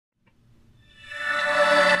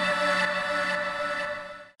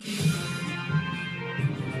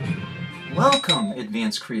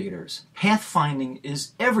advanced creators. Pathfinding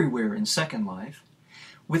is everywhere in Second Life.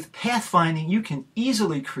 With Pathfinding, you can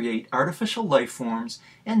easily create artificial life forms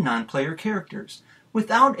and non-player characters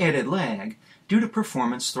without added lag due to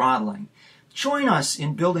performance throttling. Join us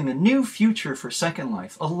in building a new future for Second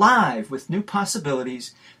Life, alive with new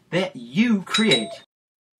possibilities that you create.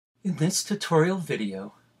 In this tutorial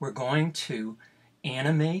video, we're going to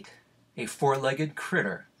animate a four-legged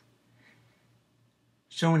critter.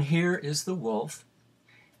 Shown here is the wolf,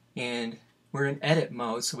 and we're in edit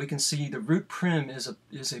mode, so we can see the root prim is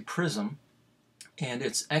a prism, and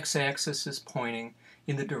its x-axis is pointing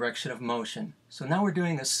in the direction of motion. So now we're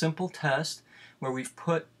doing a simple test where we've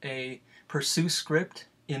put a pursue script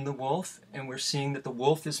in the wolf, and we're seeing that the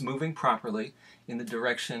wolf is moving properly in the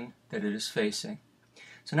direction that it is facing.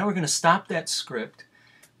 So now we're going to stop that script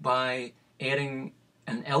by adding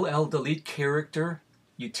an LL delete character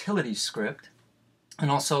utility script and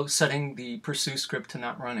also setting the pursue script to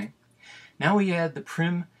not running. Now we add the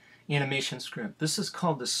prim animation script. This is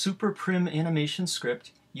called the super prim animation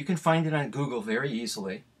script. You can find it on Google very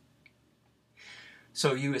easily.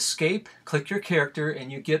 So you escape, click your character,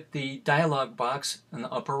 and you get the dialog box in the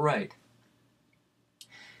upper right.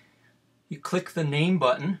 You click the name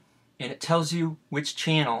button and it tells you which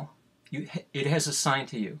channel it has assigned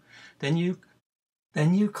to you. Then you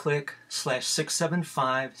click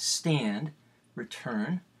 /675 stand,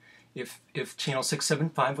 return, if channel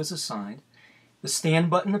 675 was assigned. The stand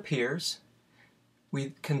button appears.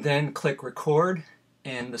 We can then click record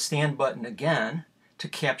and the stand button again to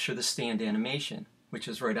capture the stand animation, which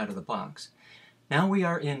is right out of the box. Now we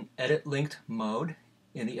are in edit linked mode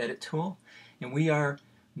in the edit tool, and we are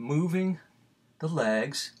moving the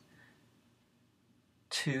legs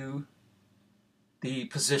to the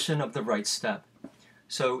position of the right step.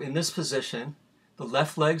 So in this position, the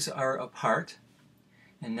left legs are apart,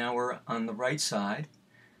 and now we're on the right side.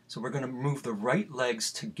 So we're going to move the right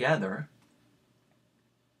legs together,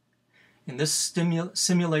 and this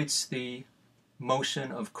simulates the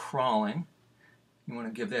motion of crawling. You want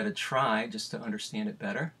to give that a try just to understand it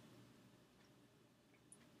better.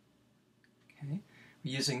 Okay.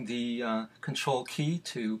 We're using the control key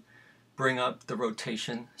to bring up the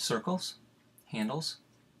rotation circles, handles.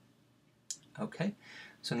 Okay,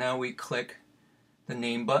 so now we click the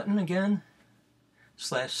name button again.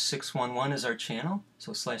 /611 is our channel,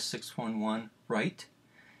 so /611 right,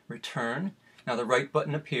 return. Now the right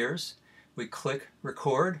button appears. We click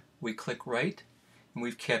record, we click right, and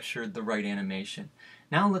we've captured the right animation.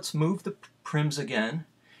 Now let's move the prims again,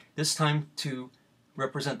 this time to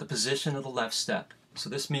represent the position of the left step. So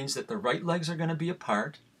this means that the right legs are going to be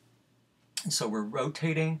apart, and so we're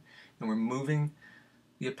rotating and we're moving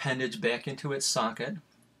the appendage back into its socket.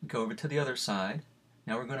 We go over to the other side.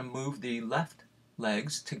 Now we're going to move the left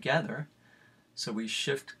legs together. So we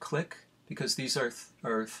shift click, because these are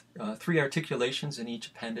three articulations in each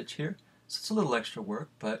appendage here. So it's a little extra work,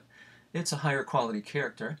 but it's a higher quality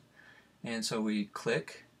character. And so we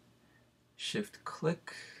click, shift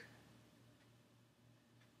click,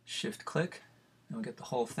 shift click, and we get the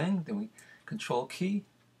whole thing. Then we control key,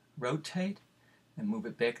 rotate, and move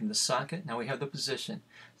it back in the socket. Now we have the position.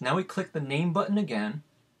 Now we click the name button again,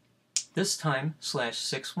 this time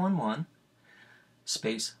 /611,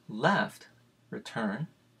 space left, return.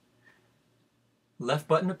 Left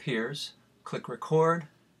button appears, click record,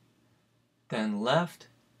 then left.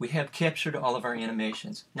 We have captured all of our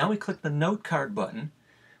animations. Now we click the note card button,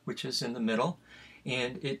 which is in the middle,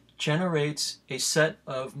 and it generates a set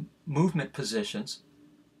of movement positions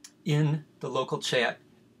in the local chat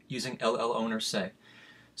using LL owner say.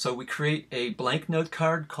 So we create a blank note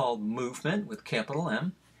card called movement with capital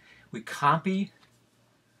M. We copy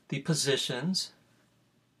the positions.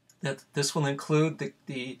 This will include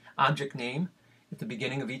the object name at the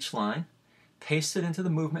beginning of each line. Paste it into the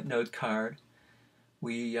movement note card.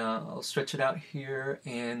 I'll stretch it out here,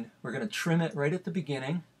 and we're going to trim it right at the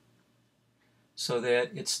beginning so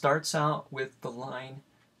that it starts out with the line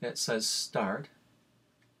that says start.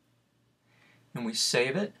 And we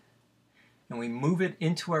save it, and we move it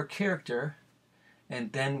into our character,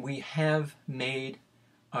 and then we have made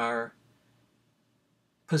our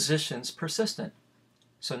positions persistent.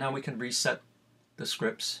 So now we can reset the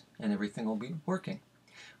scripts and everything will be working.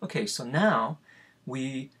 Okay, so now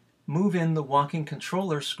we move in the walking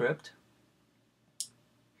controller script,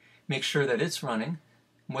 make sure that it's running.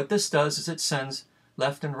 And what this does is it sends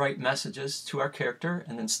left and right messages to our character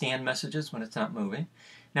and then stand messages when it's not moving.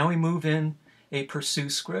 Now we move in a pursue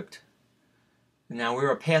script. Now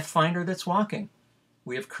we're a pathfinder that's walking.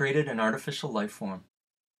 We have created an artificial life form.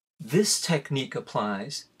 This technique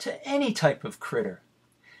applies to any type of critter.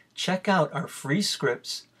 check out our free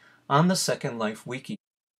scripts on the Second Life Wiki.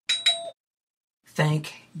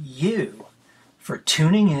 Thank you for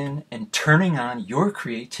tuning in and turning on your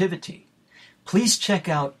creativity. Please check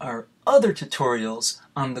out our other tutorials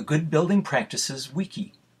on the Good Building Practices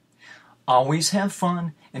Wiki. Always have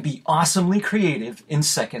fun and be awesomely creative in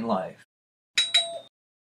Second Life.